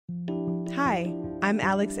Hi, I'm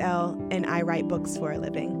Alex L., and I write books for a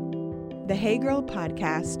living. The Hey Girl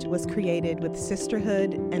podcast was created with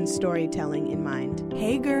sisterhood and storytelling in mind.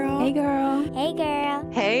 Hey girl. Hey girl. Hey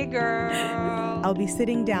girl. Hey girl. I'll be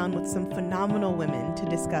sitting down with some phenomenal women to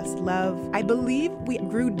discuss love. I believe we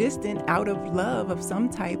grew distant out of love of some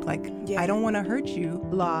type, I don't want to hurt you.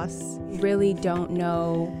 Loss. Really don't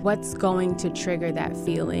know what's going to trigger that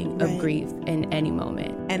feeling of grief in any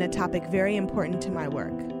moment. And a topic very important to my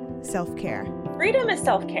work, self-care. Freedom is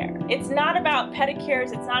self-care. It's not about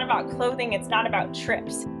pedicures, it's not about clothing, it's not about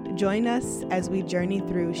trips. Join us as we journey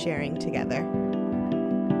through sharing together.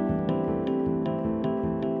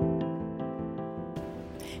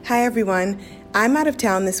 Hi everyone, I'm out of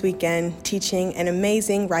town this weekend teaching an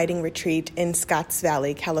amazing writing retreat in Scotts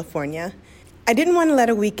Valley, California. I didn't want to let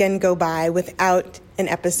a weekend go by without an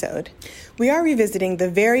episode. We are revisiting the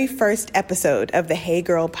very first episode of the Hey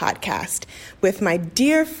Girl podcast with my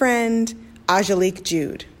dear friend, Ajolique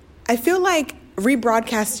Jude. I feel like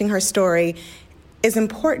rebroadcasting her story is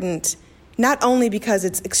important, not only because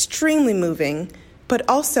it's extremely moving, but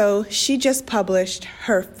also she just published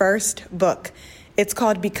her first book. It's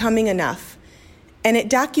called Becoming Enough, and it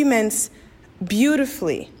documents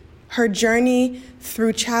beautifully her journey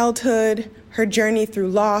through childhood, her journey through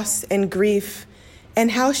loss and grief,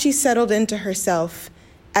 and how she settled into herself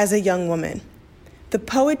as a young woman. The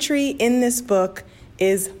poetry in this book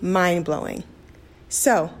is mind-blowing.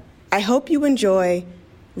 So, I hope you enjoy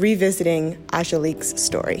revisiting Ajolique's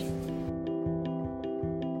story.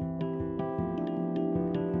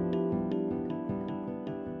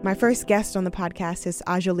 My first guest on the podcast is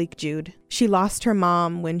Ajolique Jude. She lost her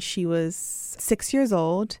mom when she was 6 years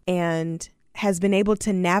old and has been able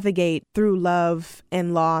to navigate through love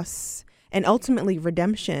and loss and ultimately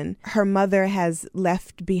redemption. Her mother has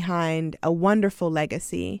left behind a wonderful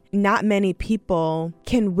legacy. Not many people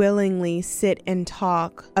can willingly sit and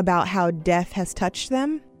talk about how death has touched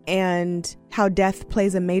them and how death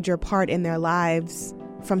plays a major part in their lives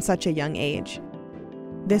from such a young age.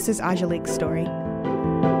 This is Ajolique's story.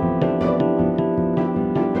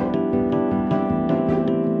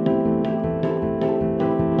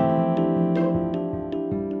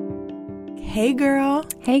 Hey girl.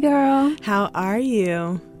 Hey girl. How are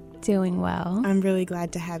you? Doing well. I'm really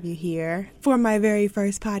glad to have you here for my very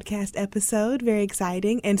first podcast episode. Very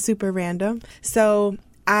exciting and super random. So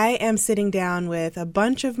I am sitting down with a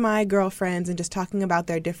bunch of my girlfriends and just talking about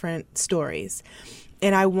their different stories.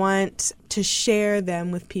 And I want to share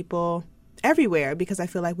them with people everywhere because I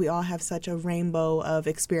feel like we all have such a rainbow of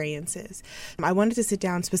experiences. I wanted to sit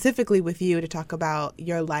down specifically with you to talk about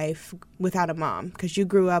your life without a mom because you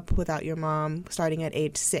grew up without your mom starting at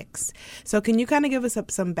age 6. So can you kind of give us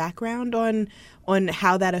some background on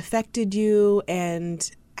how that affected you and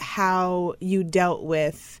how you dealt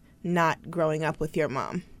with not growing up with your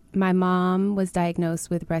mom? My mom was diagnosed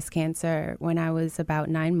with breast cancer when I was about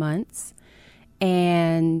 9 months.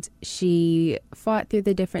 And she fought through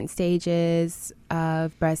the different stages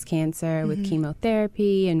of breast cancer with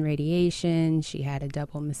chemotherapy and radiation. She had a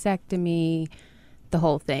double mastectomy, the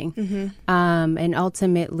whole thing. And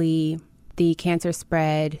ultimately, the cancer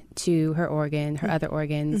spread to her other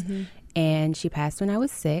organs, and she passed when I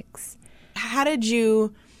was 6. How did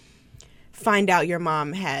you find out your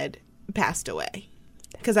mom had passed away?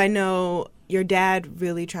 Because I know your dad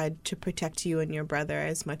really tried to protect you and your brother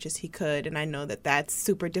as much as he could. And I know that that's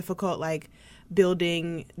super difficult, like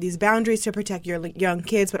building these boundaries to protect your young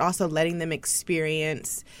kids, but also letting them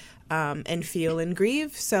experience and feel and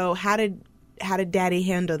grieve. So how did Daddy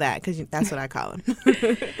handle that? Because that's what I call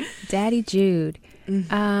him. Daddy Jude.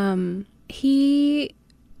 He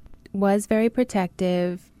was very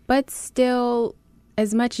protective, but still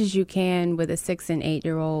as much as you can with a 6 and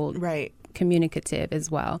 8-year-old. Right. Communicative as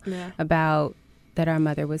well about that our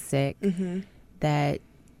mother was sick, that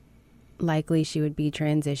likely she would be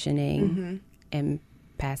transitioning and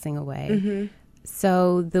passing away.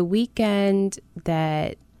 So the weekend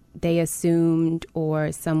that they assumed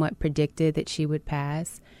or somewhat predicted that she would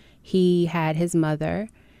pass, he had his mother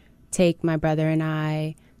take my brother and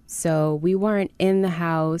I. So we weren't in the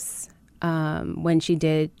house when she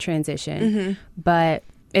did transition, but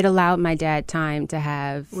it allowed my dad time to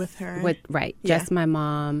have with her, just my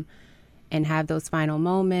mom, and have those final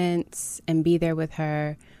moments and be there with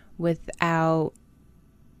her without,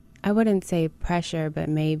 I wouldn't say pressure, but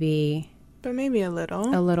maybe a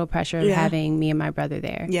little pressure of having me and my brother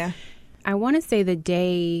there. Yeah. I want to say the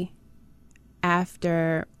day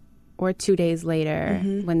after or 2 days later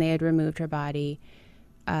when they had removed her body,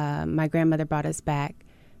 my grandmother brought us back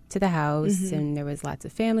to the house and there was lots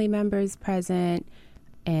of family members present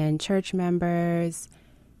and church members,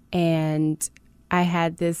 And I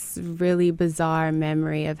had this really bizarre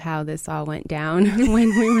memory of how this all went down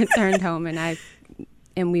when we returned home,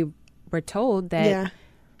 and we were told that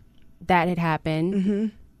that had happened. Mm-hmm.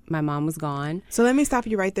 My mom was gone. So let me stop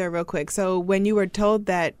you right there real quick. So when you were told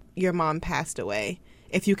that your mom passed away,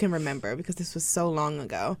 if you can remember, because this was so long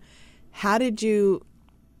ago, how did you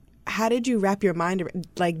wrap your mind,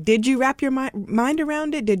 like, did you wrap your mind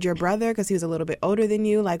around it? Did your brother, because he was a little bit older than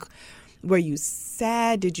you, like, were you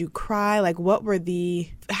sad? Did you cry? Like,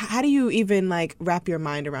 how do you even, like, wrap your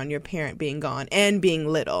mind around your parent being gone and being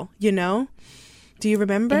little, you know? Do you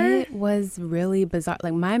remember? It was really bizarre.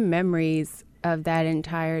 Like, my memories of that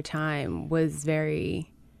entire time was it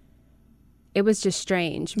was just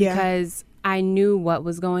strange because I knew what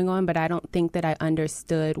was going on, but I don't think that I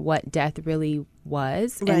understood what death really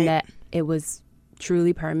was and that it was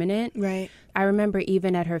truly permanent. Right. I remember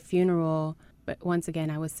even at her funeral, but once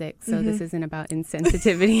again, I was sick, so this isn't about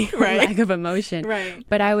insensitivity or lack of emotion. Right.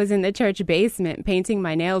 But I was in the church basement painting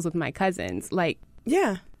my nails with my cousins. Like,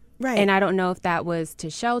 yeah, right. And I don't know if that was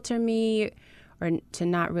to shelter me or to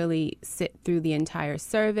not really sit through the entire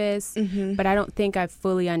service. Mm-hmm. But I don't think I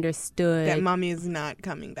fully understood that mommy is not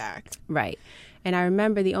coming back. Right. And I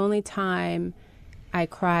remember the only time I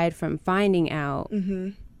cried from finding out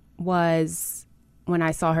was when I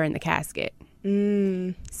saw her in the casket.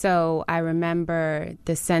 Mm. So I remember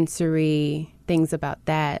the sensory things about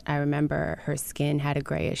that. I remember her skin had a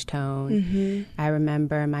grayish tone. Mm-hmm. I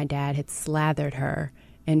remember my dad had slathered her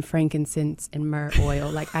in frankincense and myrrh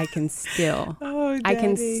oil. Like, I can still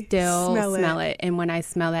smell it. And when I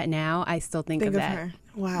smell that now, I still think of that. Her.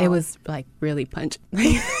 Wow. It was like really pungent.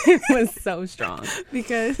 It was so strong.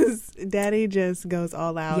 Because Daddy just goes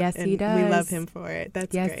all out. Yes, and he does. We love him for it.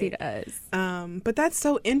 That's great. Yes, he does. But that's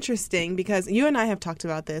so interesting because you and I have talked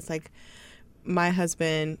about this. Like, my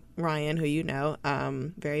husband, Ryan, who you know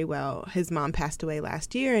very well, his mom passed away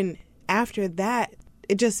last year. And after that,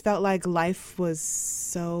 it just felt like life was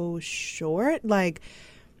so short. Like,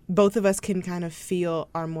 both of us can kind of feel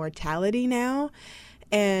our mortality now.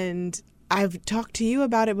 And I've talked to you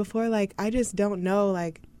about it before. Like, I just don't know.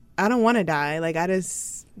 Like, I don't want to die. Like,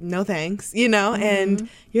 no thanks, you know? Mm-hmm. And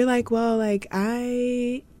you're like, well, like,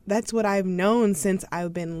 that's what I've known since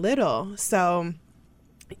I've been little. So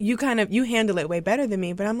you handle it way better than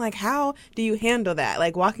me. But I'm like, how do you handle that?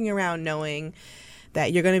 Like, walking around knowing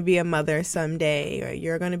that you're going to be a mother someday or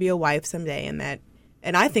you're going to be a wife someday, and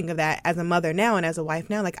I think of that as a mother now and as a wife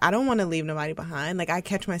now. Like, I don't want to leave nobody behind. Like, I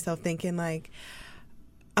catch myself thinking, like,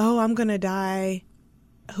 oh, I'm going to die.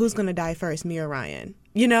 Who's going to die first, me or Ryan?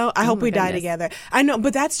 You know, I hope we die together. I know,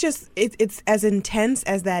 but that's just, it's as intense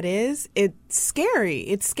as that is. It's scary.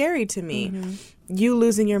 It's scary to me. Mm-hmm. You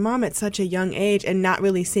losing your mom at such a young age and not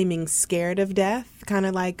really seeming scared of death. Kind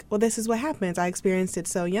of like, well, this is what happens. I experienced it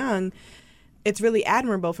so young. It's really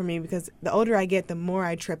admirable for me because the older I get, the more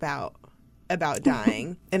I trip out about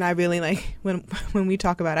dying. And I really, like, when we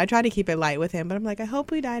talk about it, I try to keep it light with him, but I'm like, I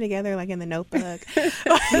hope we die together, like in The Notebook.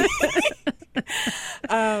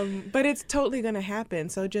 But it's totally going to happen.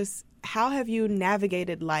 So just how have you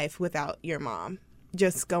navigated life without your mom?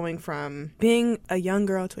 Just going from being a young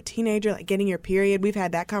girl to a teenager, like getting your period. We've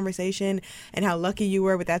had that conversation and how lucky you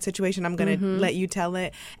were with that situation. I'm going to let you tell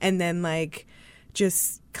it. And then, like,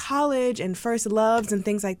 just college and first loves and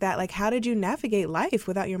things like that. Like, how did you navigate life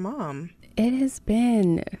without your mom? It has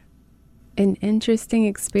been an interesting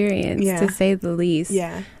experience, to say the least.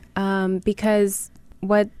 Yeah. Because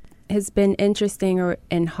what has been interesting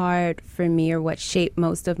and hard for me, or what shaped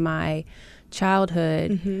most of my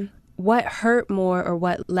childhood, what hurt more or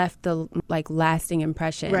what left the, like, lasting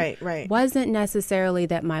impression wasn't necessarily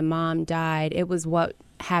that my mom died. It was what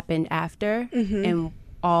happened after and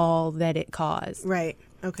all that it caused. Right.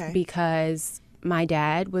 Okay. Because my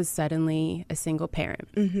dad was suddenly a single parent.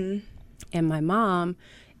 And my mom,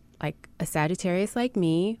 like a Sagittarius like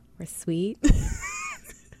me, were sweet,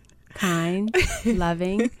 kind,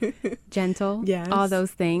 loving, gentle, all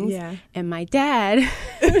those things. Yeah. And my dad...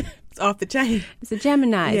 It's off the chain. It's a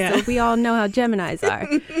Gemini, so we all know how Geminis are.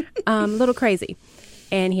 A little crazy.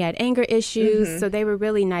 And he had anger issues, so they were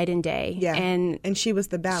really night and day. Yeah. And she was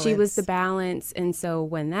the balance. She was the balance. And so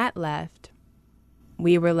when that left,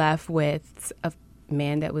 we were left with a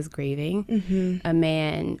man that was grieving, a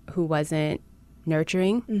man who wasn't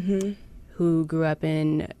nurturing, who grew up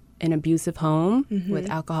in an abusive home with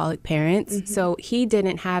alcoholic parents. So he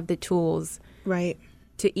didn't have the tools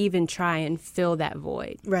to even try and fill that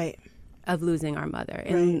void of losing our mother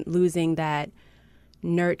and losing that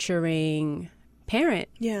nurturing parent.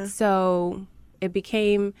 Yeah. So it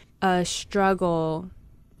became a struggle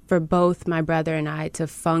for both my brother and I to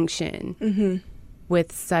function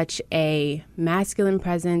with such a masculine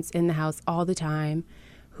presence in the house all the time,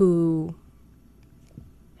 who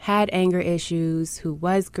had anger issues, who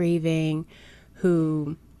was grieving,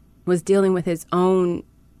 who was dealing with his own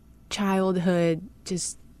childhood,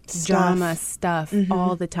 just drama stuff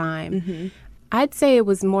all the time. I'd say it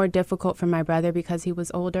was more difficult for my brother because he was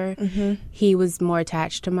older. He was more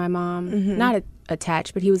attached to my mom. Not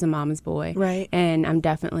attached, but he was a mama's boy. Right. And I'm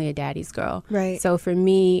definitely a daddy's girl. Right. So for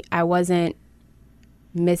me, I wasn't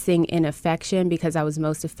missing in affection because I was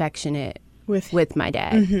most affectionate with my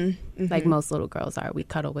dad. Like most little girls are. We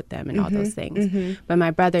cuddle with them and all those things. But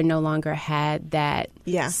my brother no longer had that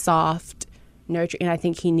soft nurture, and I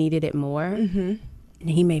think he needed it more. And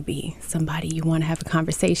he may be somebody you want to have a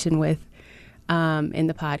conversation with in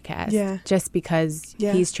the podcast, just because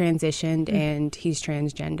he's transitioned and he's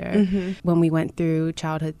transgender. When we went through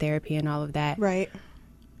childhood therapy and all of that,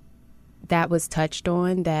 that was touched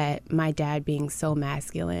on, that my dad being so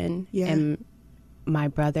masculine and my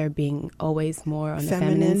brother being always more on the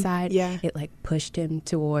feminine side, it like pushed him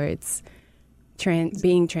towards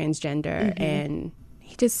being transgender. And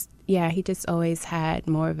he just always had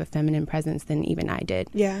more of a feminine presence than even I did.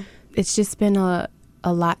 It's just been a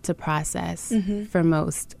lot to process for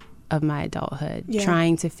most of my adulthood,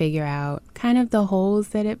 trying to figure out kind of the holes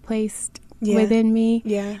that it placed within me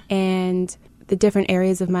and the different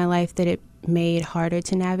areas of my life that it made harder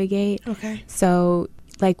to navigate. So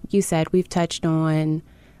like you said, we've touched on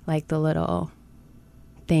like the little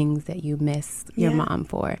things that you miss your mom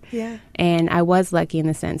for. And I was lucky in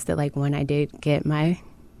the sense that like when I did get my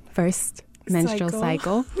first menstrual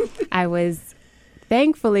cycle I was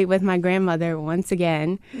thankfully with my grandmother once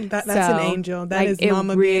again. That's an angel. That is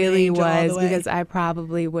Mama being an angel. It really was, because I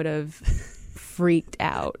probably would have freaked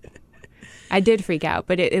out. I did freak out,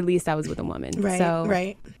 but at least I was with a woman.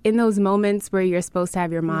 So in those moments where you're supposed to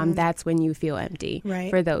have your mom, that's when you feel empty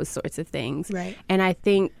for those sorts of things. And I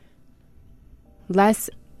think less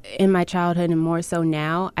in my childhood and more so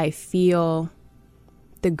now, I feel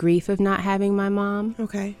the grief of not having my mom.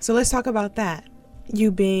 So let's talk about that.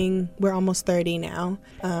 You being, we're almost 30 now.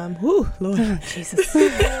 Whew, Lord. Oh, Jesus.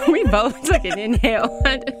 We both took an inhale.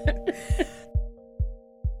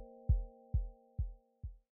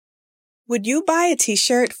 Would you buy a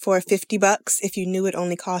t-shirt for $50 if you knew it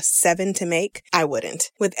only cost $7 to make? I wouldn't.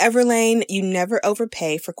 With Everlane, you never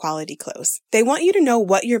overpay for quality clothes. They want you to know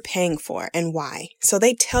what you're paying for and why, so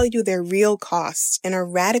they tell you their real costs and are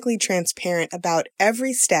radically transparent about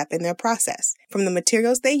every step in their process, from the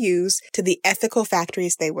materials they use to the ethical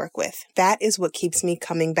factories they work with. That is what keeps me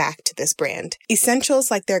coming back to this brand. Essentials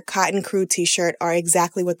like their Cotton Crew t-shirt are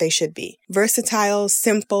exactly what they should be. Versatile,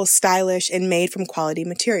 simple, stylish, and made from quality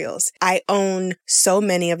materials. I own so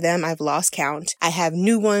many of them, I've lost count. I have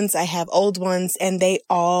new ones, I have old ones, and they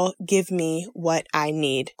all give me what I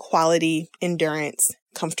need. Quality, endurance,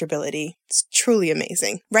 comfortability. It's truly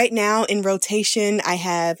amazing. Right now in rotation, I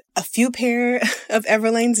have a few pair of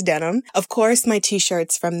Everlane's denim, of course my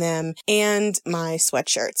t-shirts from them, and my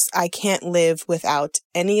sweatshirts. I can't live without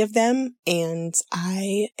any of them, and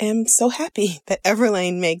I am so happy that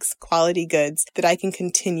Everlane makes quality goods that I can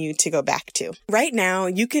continue to go back to. Right now,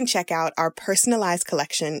 you can check out our personalized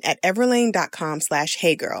collection at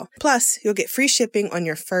everlane.com/heygirl. Plus, you'll get free shipping on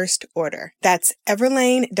your first order. That's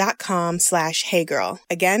everlane.com/heygirl.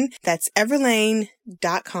 Again, that's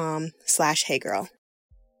everlane.com/heygirl.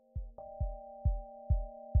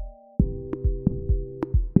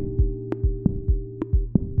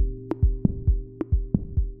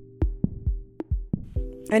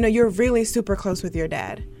 I know you're really super close with your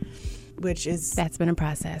dad, that's been a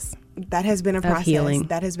process. That has been a process. Healing.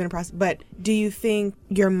 That has been a process. But do you think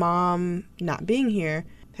your mom not being here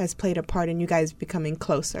has played a part in you guys becoming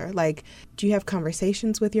closer? Like, do you have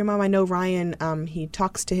conversations with your mom? I know Ryan, he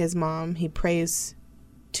talks to his mom. He prays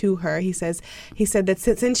to her. He said that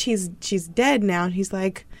since she's dead now, he's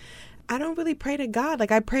like, I don't really pray to God.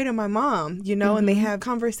 Like, I pray to my mom, you know, and they have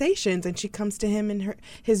conversations, and she comes to him in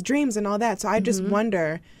his dreams and all that. So I just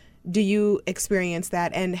wonder, do you experience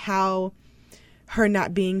that? And how her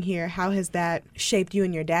not being here, how has that shaped you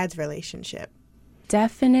and your dad's relationship?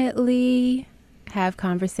 Definitely have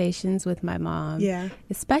conversations with my mom. Yeah.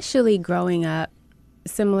 Especially growing up,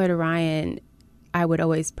 similar to Ryan, I would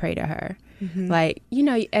always pray to her. Like, you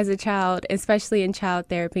know, as a child, especially in child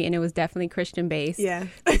therapy, and it was definitely Christian based. Yeah.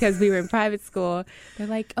 Because we were in private school. They're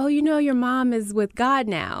like, oh, you know, your mom is with God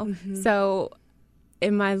now. So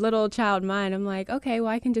in my little child mind, I'm like, okay, well,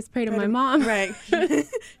 I can just pray to my mom. Right.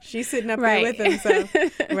 She's sitting up there with him. So.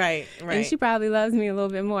 Right. And she probably loves me a little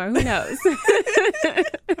bit more. Who knows?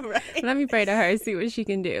 Let me pray to her, see what she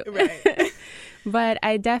can do. Right. But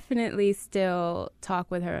I definitely still talk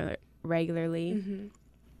with her regularly.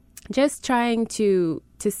 Just trying to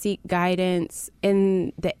seek guidance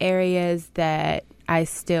in the areas that I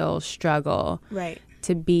still struggle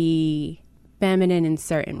to be feminine in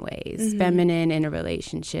certain ways, feminine in a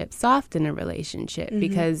relationship, soft in a relationship,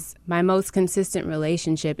 because my most consistent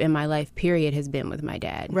relationship in my life, period, has been with my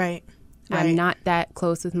dad. Right. I'm not that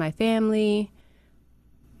close with my family.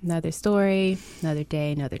 Another story, another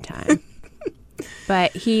day, another time.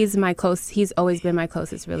 But he's always been my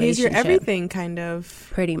closest relationship. He's your everything, kind of.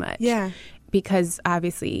 Pretty much. Yeah. Because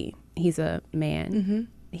obviously he's a man.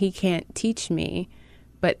 He can't teach me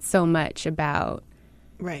but so much about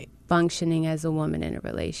functioning as a woman in a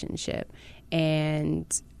relationship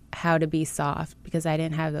and how to be soft, because I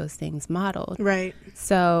didn't have those things modeled. Right.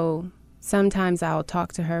 So sometimes I'll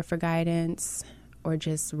talk to her for guidance or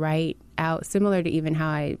just write out, similar to even how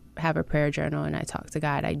I have a prayer journal and I talk to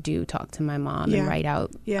God. I do talk to my mom and write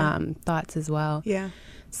out thoughts as well. Yeah.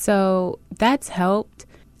 So that's helped.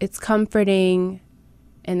 It's comforting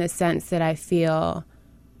in the sense that I feel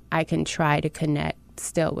I can try to connect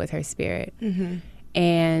still with her spirit.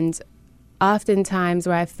 And oftentimes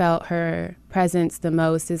where I felt her presence the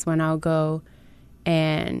most is when I'll go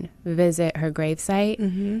and visit her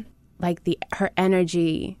gravesite. Like her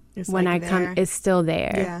energy it's when like I come is still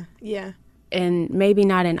there. Yeah. Yeah. And maybe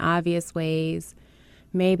not in obvious ways.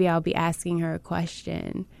 Maybe I'll be asking her a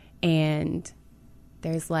question and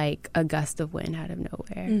there's like a gust of wind out of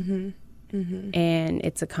nowhere. And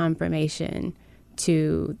it's a confirmation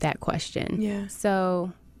to that question. Yeah.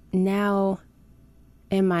 So now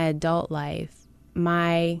in my adult life,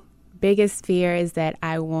 my biggest fear is that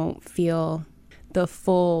I won't feel the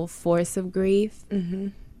full force of grief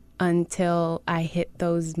until I hit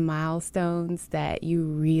those milestones that you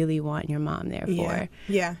really want your mom there for.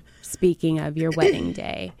 Yeah. Speaking of your wedding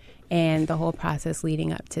day and the whole process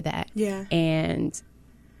leading up to that. Yeah. And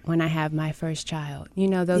when I have my first child,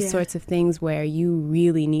 those sorts of things where you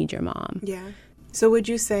really need your mom. Yeah. So would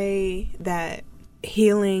you say that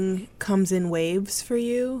healing comes in waves for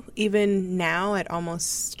you, even now at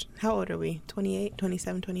almost, how old are we? 28,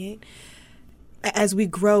 27, 28? As we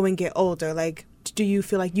grow and get older, like, do you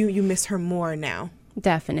feel like you miss her more now?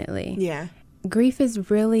 Definitely. Yeah. Grief is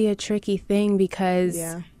really a tricky thing because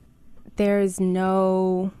there's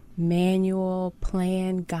no manual,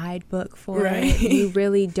 plan, guidebook for it. You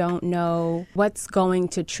really don't know what's going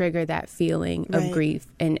to trigger that feeling of grief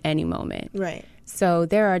in any moment. Right. So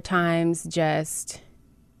there are times just,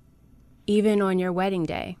 even on your wedding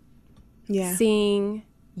day, seeing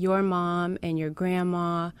your mom and your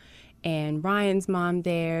grandma and Ryan's mom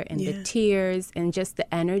there and the tears and just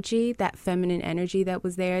the energy, that feminine energy that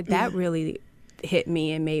was there, that really hit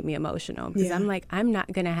me and made me emotional because I'm like, I'm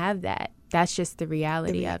not going to have that. That's just the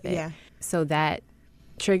reality of it. Yeah. So that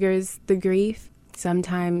triggers the grief.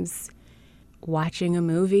 Sometimes watching a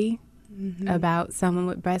movie about someone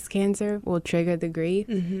with breast cancer will trigger the grief.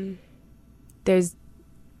 There's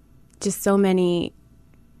just so many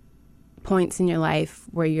points in your life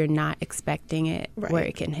where you're not expecting it, where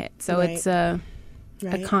it can hit. So it's a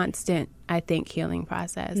constant, I think, healing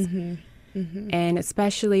process. And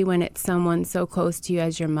especially when it's someone so close to you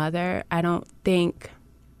as your mother, I don't think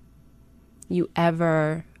you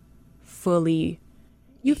ever fully,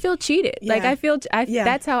 you feel cheated. Like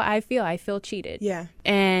that's how I feel. I feel cheated. Yeah.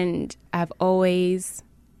 And I've always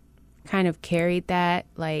kind of carried that,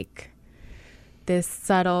 like this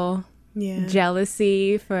subtle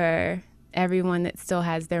jealousy for everyone that still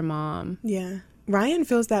has their mom. Yeah. Ryan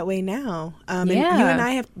feels that way now. And he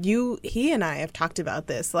and I have talked about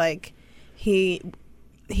this. Like he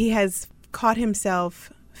has caught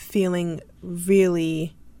himself feeling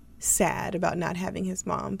really sad about not having his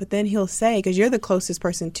mom. But then he'll say, because you're the closest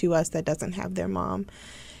person to us that doesn't have their mom,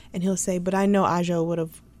 and he'll say, but I know Ajo would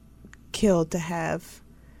have killed to have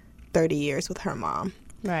 30 years with her mom.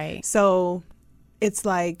 Right. So it's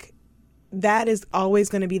like, that is always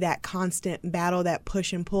going to be that constant battle, that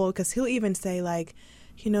push and pull, because he'll even say, like,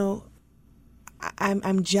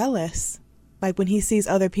 I'm jealous, like when he sees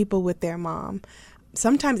other people with their mom.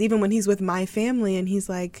 Sometimes even when he's with my family and he's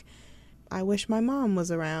like, I wish my mom was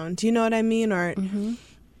around. Do you know what I mean? Or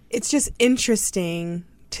it's just interesting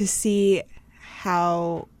to see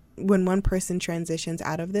how when one person transitions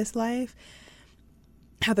out of this life,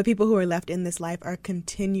 how the people who are left in this life are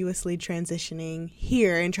continuously transitioning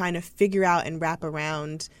here and trying to figure out and wrap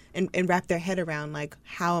around and wrap their head around, like,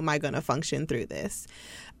 how am I going to function through this?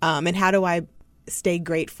 And how do I stay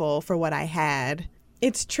grateful for what I had?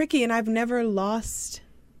 It's tricky, and I've never lost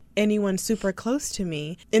anyone super close to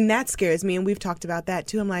me. And that scares me. And we've talked about that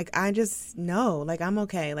too. I'm like, I just know, like, I'm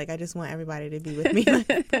okay. Like, I just want everybody to be with me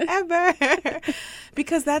like, forever.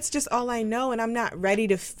 Because that's just all I know. And I'm not ready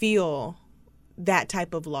to feel that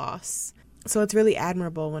type of loss. So it's really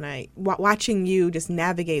admirable when watching you just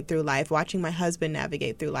navigate through life, watching my husband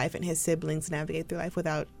navigate through life and his siblings navigate through life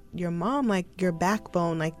without your mom, like your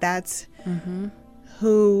backbone, like that's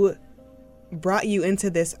who brought you into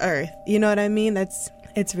this earth. You know what I mean? It's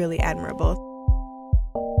really admirable.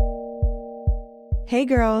 Hey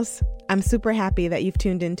girls, I'm super happy that you've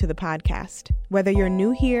tuned into the podcast. Whether you're new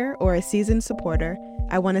here or a seasoned supporter,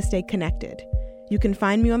 I want to stay connected. You can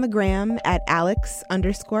find me on the gram at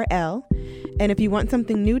Alex_L. And if you want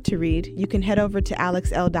something new to read, you can head over to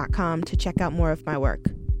alexl.com to check out more of my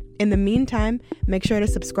work. In the meantime, make sure to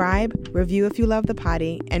subscribe, review if you love the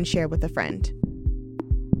potty, and share with a friend.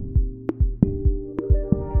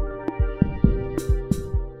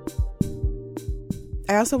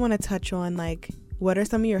 I also want to touch on, like, what are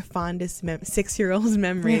some of your fondest 6-year-old's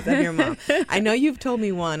memories of your mom? I know you've told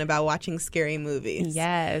me one about watching scary movies.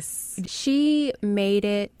 Yes. She made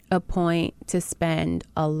it a point to spend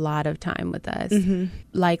a lot of time with us,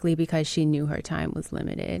 likely because she knew her time was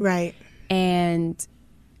limited. Right. And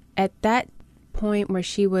at that point where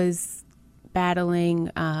she was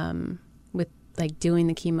battling with, like, doing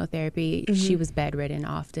the chemotherapy, she was bedridden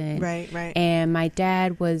often. Right. And my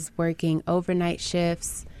dad was working overnight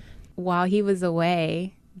shifts. While he was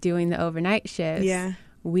away doing the overnight shifts,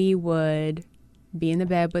 we would be in the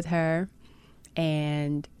bed with her,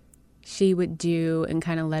 and she would do and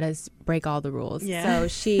kind of let us break all the rules. So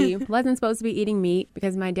she wasn't supposed to be eating meat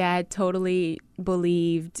because my dad totally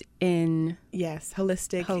believed in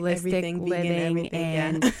holistic everything, living,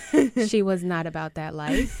 and she was not about that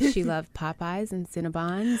life. She loved Popeyes and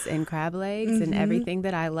Cinnabons and crab legs and everything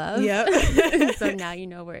that I love. So now you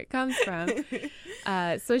know where it comes from.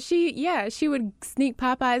 So she would sneak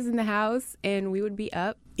Popeyes in the house, and we would be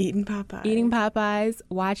up eating Popeyes,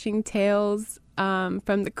 watching Tales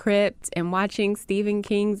from the Crypt, and watching Stephen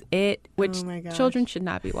King's It, which children should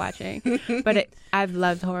not be watching. But I've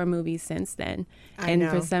loved horror movies since then. And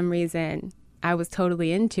for some reason, I was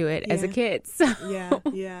totally into it as a kid. So.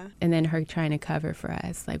 And then her trying to cover for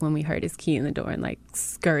us, like when we heard his key in the door and like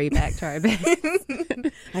scurry back to our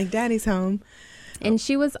bed. Like, Daddy's home. And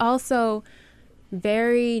she was also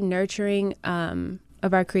very nurturing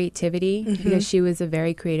of our creativity because she was a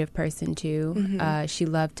very creative person too. She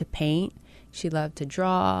loved to paint. She loved to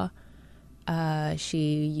draw.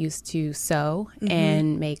 She used to sew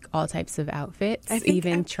and make all types of outfits,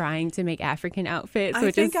 even trying to make African outfits,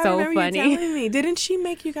 which is so funny. You telling me. Didn't she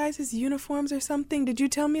make you guys' uniforms or something? Did you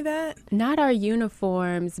tell me that? Not our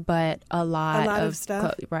uniforms, but a lot of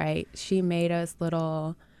stuff. Right. She made us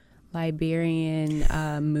little Liberian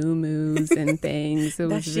moo-moos and things. It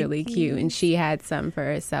was really cute. And she had some for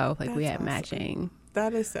herself. Like, we had matching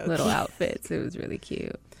little outfits. It was really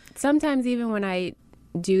cute. Sometimes even when I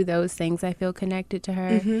do those things, I feel connected to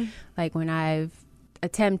her. Like when I've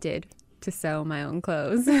attempted to sew my own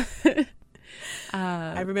clothes.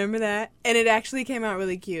 I remember that. And it actually came out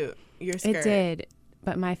really cute, your skirt. It did.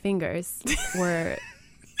 But my fingers were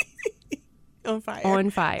on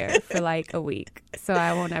fire for like a week. So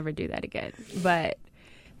I won't ever do that again. But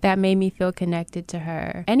that made me feel connected to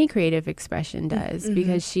her. Any creative expression does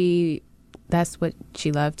because that's what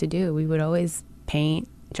she loved to do. We would always paint,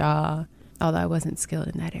 draw, although I wasn't skilled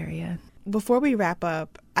in that area. Before we wrap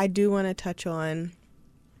up, I do want to touch on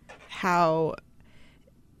how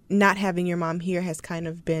not having your mom here has kind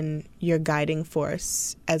of been your guiding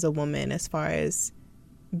force as a woman as far as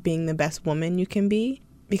being the best woman you can be,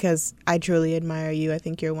 because I truly admire you. I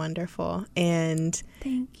think you're wonderful. And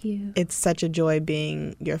thank you. It's such a joy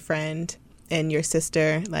being your friend and your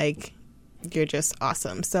sister. Like, you're just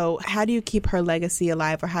awesome. So how do you keep her legacy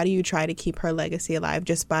alive, or how do you try to keep her legacy alive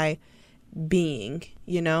just by being,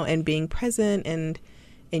 and being present and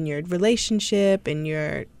in your relationship, in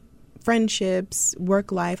your friendships,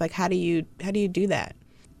 work life? Like, how do you do that?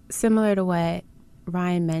 Similar to what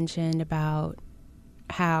Ryan mentioned about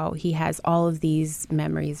how he has all of these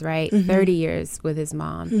memories, right? 30 years with his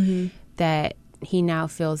mom that he now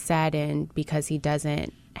feels saddened because he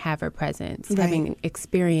doesn't have her presence, having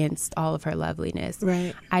experienced all of her loveliness.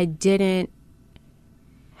 Right. I didn't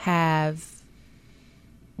have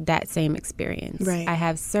that same experience. Right. I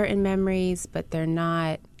have certain memories, but they're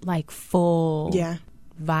not like full,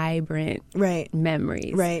 vibrant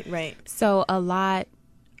memories. Right. So a lot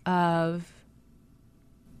of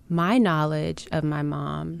my knowledge of my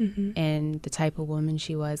mom and the type of woman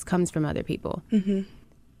she was comes from other people.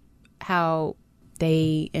 How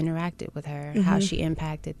they interacted with her, how she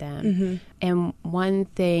impacted them. And one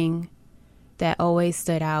thing that always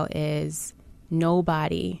stood out is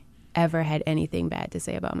nobody ever had anything bad to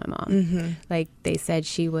say about my mom. Like, they said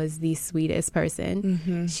she was the sweetest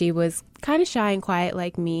person. She was kind of shy and quiet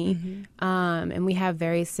like me. And we have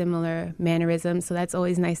very similar mannerisms. So that's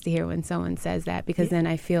always nice to hear when someone says that, because then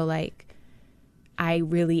I feel like I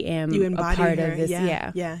really am a part of this.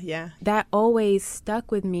 Yeah. That always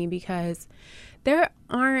stuck with me, because there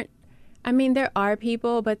are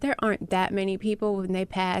people, but there aren't that many people when they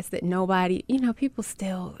pass that nobody, people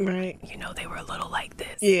still, right. They were a little like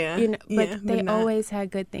this. Yeah. But they always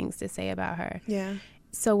had good things to say about her. Yeah.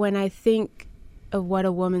 So when I think of what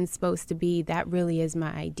a woman's supposed to be, that really is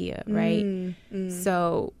my idea, right?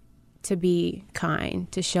 So to be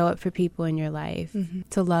kind, to show up for people in your life,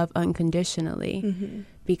 to love unconditionally,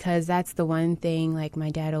 because that's the one thing, like, my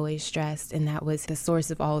dad always stressed, and that was the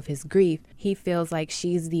source of all of his grief. He feels like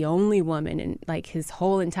she's the only woman in, like, his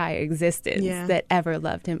whole entire existence that ever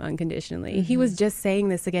loved him unconditionally. He was just saying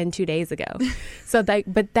this again 2 days ago. So, like,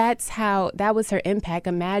 but that was her impact.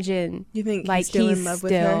 Imagine, you think, like, he's still in love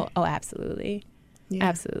with her? Oh, absolutely. Yeah.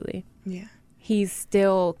 Absolutely. Yeah. He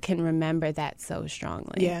still can remember that so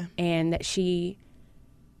strongly. Yeah. And that she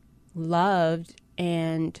loved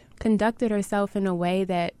and conducted herself in a way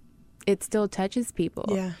that it still touches people.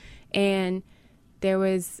 Yeah. And there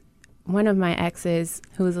was one of my exes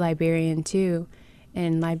who was Liberian too,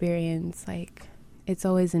 and Liberians, like, it's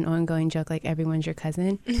always an ongoing joke, like, everyone's your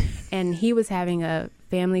cousin. And he was having a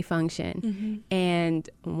family function, and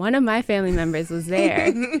one of my family members was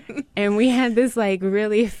there. And we had this, like,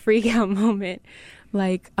 really freak out moment,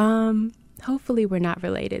 like, hopefully we're not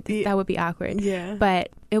related. That would be awkward. Yeah. But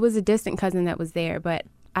it was a distant cousin that was there, but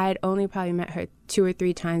I'd only probably met her 2 or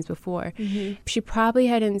 3 times before. She probably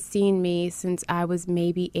hadn't seen me since I was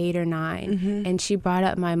maybe 8 or 9. And she brought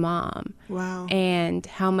up my mom. Wow. And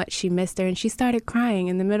how much she missed her. And she started crying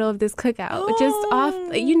in the middle of this cookout. Just off,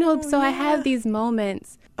 so I have these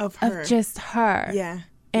moments of just her. Yeah.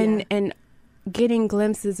 And getting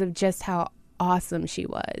glimpses of just how awesome she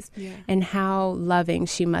was. Yeah. And how loving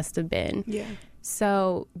she must have been. Yeah.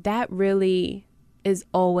 So that really is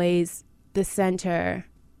always the center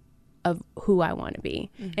of who I want to be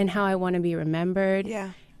and how I want to be remembered,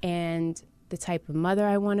 and the type of mother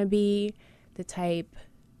I want to be, the type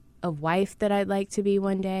of wife that I'd like to be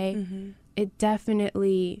one day. It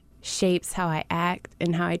definitely shapes how I act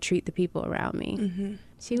and how I treat the people around me.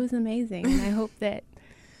 She was amazing, and I hope that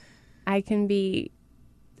I can be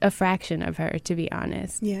a fraction of her, to be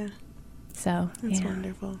honest. Yeah. So that's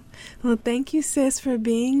wonderful. Well, thank you, sis, for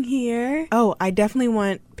being here. Oh, I definitely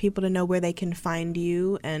want people to know where they can find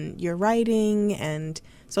you and your writing and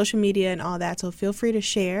social media and all that. So feel free to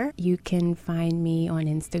share. You can find me on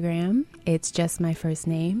Instagram. It's just my first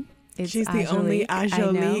name. She's the only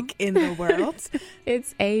Ajolique in the world.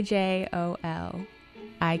 It's Ajolique.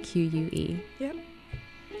 Yep.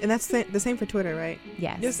 And that's the same for Twitter, right?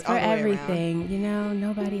 Yes, just for everything.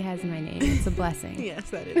 Nobody has my name. It's a blessing. Yes,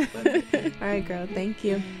 that is a blessing. All right, girl. Thank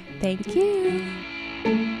you. Thank you.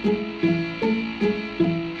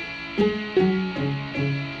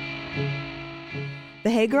 The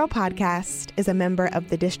Hey Girl podcast is a member of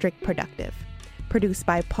the District Productive, produced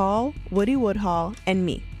by Paul Woody Woodhall and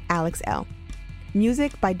me, Alex L.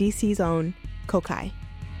 Music by DC's own Kokai.